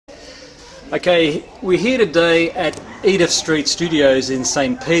Okay, we're here today at Edith Street Studios in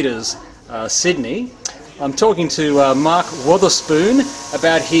St. Peter's, Sydney. I'm talking to Mark Wotherspoon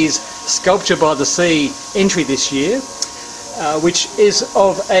about his Sculpture by the Sea entry this year, which is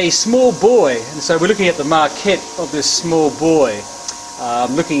of a small boy. And so we're looking at the maquette of this small boy,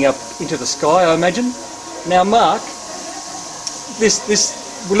 looking up into the sky, I imagine. Now, Mark,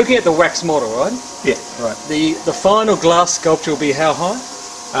 we're looking at the wax model, right? Yeah, right. The final glass sculpture will be how high?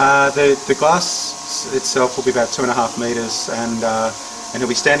 The glass itself will be about 2.5 metres, and it'll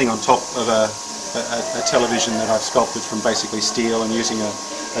be standing on top of a television that I've sculpted from basically steel and using a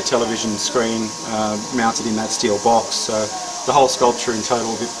television screen mounted in that steel box. So the whole sculpture in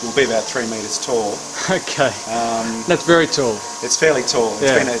total will be about 3 metres tall. Okay, that's very tall. It's fairly tall.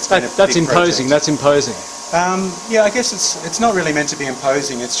 It's been a that's big imposing. project. That's imposing. Yeah, I guess it's not really meant to be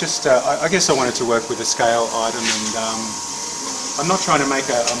imposing. It's just I guess I wanted to work with a scale item, and I'm not trying to make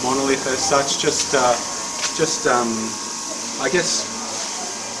a monolith as such. Just I guess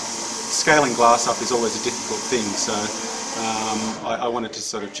scaling glass up is always a difficult thing. So I wanted to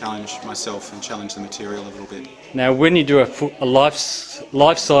sort of challenge myself and challenge the material a little bit. Now, when you do a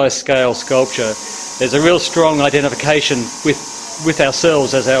life-size scale sculpture, there's a real strong identification with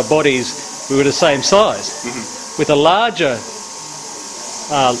ourselves as our bodies. We were the same size. Mm-hmm. With a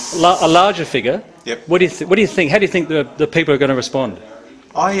larger figure. Yep. What do you think? How do you think the people are going to respond?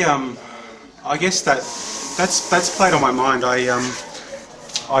 I guess that's played on my mind. I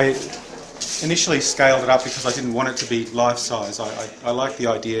initially scaled it up because I didn't want it to be life size. I like the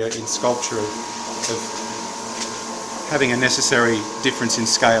idea in sculpture of having a necessary difference in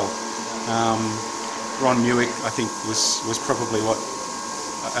scale. Ron Muick, I think, was probably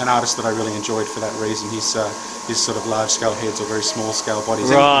an artist that I really enjoyed for that reason. His sort of large-scale heads or very small-scale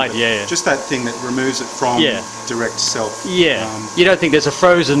bodies. Right, yeah. Just that thing that removes it from direct self. Yeah. You don't think there's a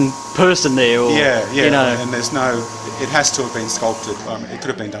frozen person there, or yeah. You know. And there's no. It has to have been sculpted. It could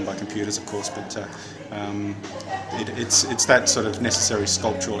have been done by computers, of course, but it's that sort of necessary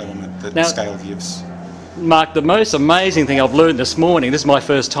sculptural element that scale gives. Mark, the most amazing thing I've learned this morning, this is my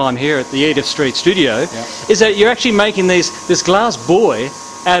first time here at the Edith Street Studio, is that you're actually making this glass boy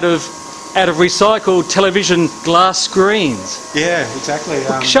out of recycled television glass screens. Yeah, exactly.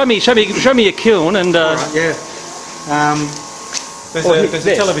 Show me your kiln and. Right, yeah. There's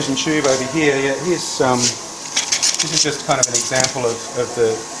a television tube over here. Yeah, here's this is just kind of an example of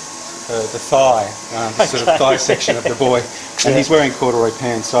the thigh, sort of thigh section of the boy, and he's wearing corduroy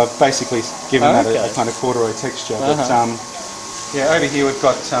pants. So I've basically given that a kind of corduroy texture. But yeah, over here we've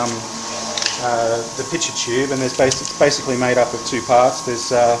got the picture tube, and it's basically made up of two parts.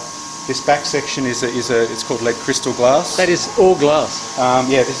 There's this back section it's called lead crystal glass. That is all glass.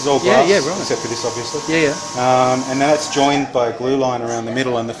 Yeah, this is all glass. Yeah, right. Except for this, obviously. Yeah. And then it's joined by a glue line around the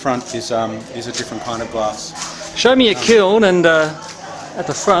middle, and the front is a different kind of glass. Show me your kiln and at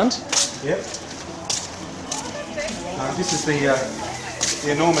the front. Yep. This is the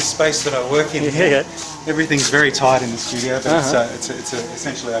enormous space that I work in. Yeah. Everything's very tight in the studio, but it's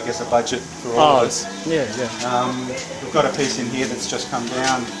essentially, I guess, a budget for all of us. Yeah. We've got a piece in here that's just come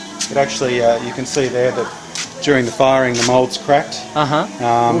down. It actually, you can see there that during the firing the mould's cracked. So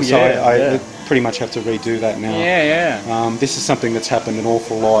I pretty much have to redo that now. Yeah. This is something that's happened an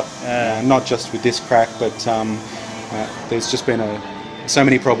awful lot, not just with this crack, but there's just been so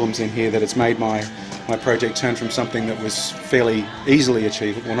many problems in here that it's made my project turn from something that was fairly easily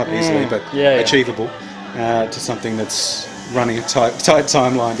achievable, well, not easily, but achievable, to something that's running a tight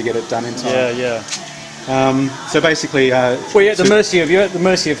timeline to get it done in time. Yeah. So basically, you're at the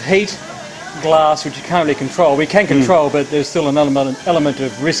mercy of heat, glass, which you can't really control. We can control, but there's still an element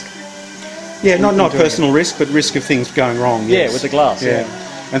of risk. Yeah, not personal risk, but risk of things going wrong. Yeah, with the glass. Yeah.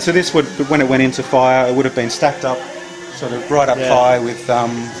 And so this would, when it went into fire, it would have been stacked up, sort of right up high with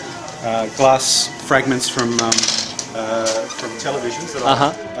glass fragments from televisions that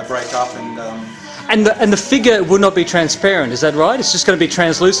I break up And the figure will not be transparent, is that right? It's just going to be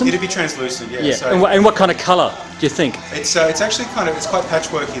translucent? It'll be translucent, yeah. So and what kind of colour do you think? It's actually it's quite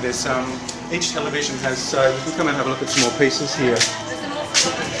patchworky. There's each television has. You can come and have a look at some more pieces here.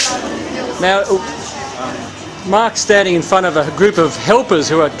 Now, Mark's standing in front of a group of helpers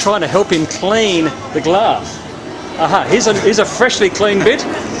who are trying to help him clean the glass. Here's a freshly cleaned bit.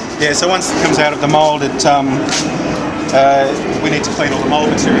 Yeah. So once it comes out of the mould, we need to clean all the mould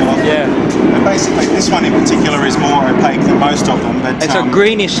material off. Yeah. And basically, this one in particular is more opaque than most of them. But it's a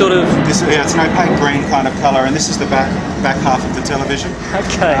greenish sort of. It's an opaque green kind of colour, and this is the back half of the television.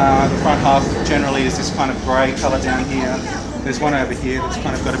 Okay. The front half generally is this kind of grey colour down here. There's one over here that's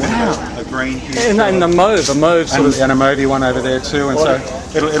kind of got a bit of a green hue. And the mauve, and a mauvey one over there too. And so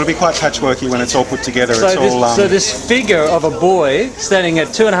it'll be quite patchworky when it's all put together. So this figure of a boy standing at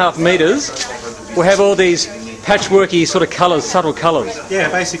 2.5 metres will have all these patchworky sort of colours, subtle colours. Yeah,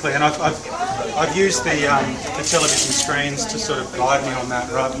 basically, and I've used the television screens to sort of guide me on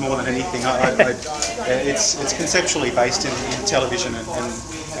that, right, more than anything. It's conceptually based in television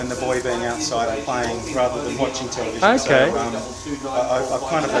and the boy being outside and playing rather than watching television. Okay. So I've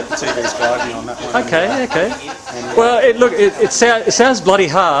kind of let the TVs guide me on that one. Okay, okay. Well, it sounds bloody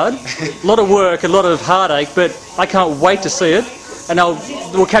hard, a lot of work, a lot of heartache, but I can't wait to see it. And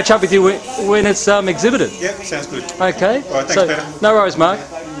we'll catch up with you when it's exhibited. Yeah, sounds good. Okay. All right, thanks, Pedro. No worries, Mark.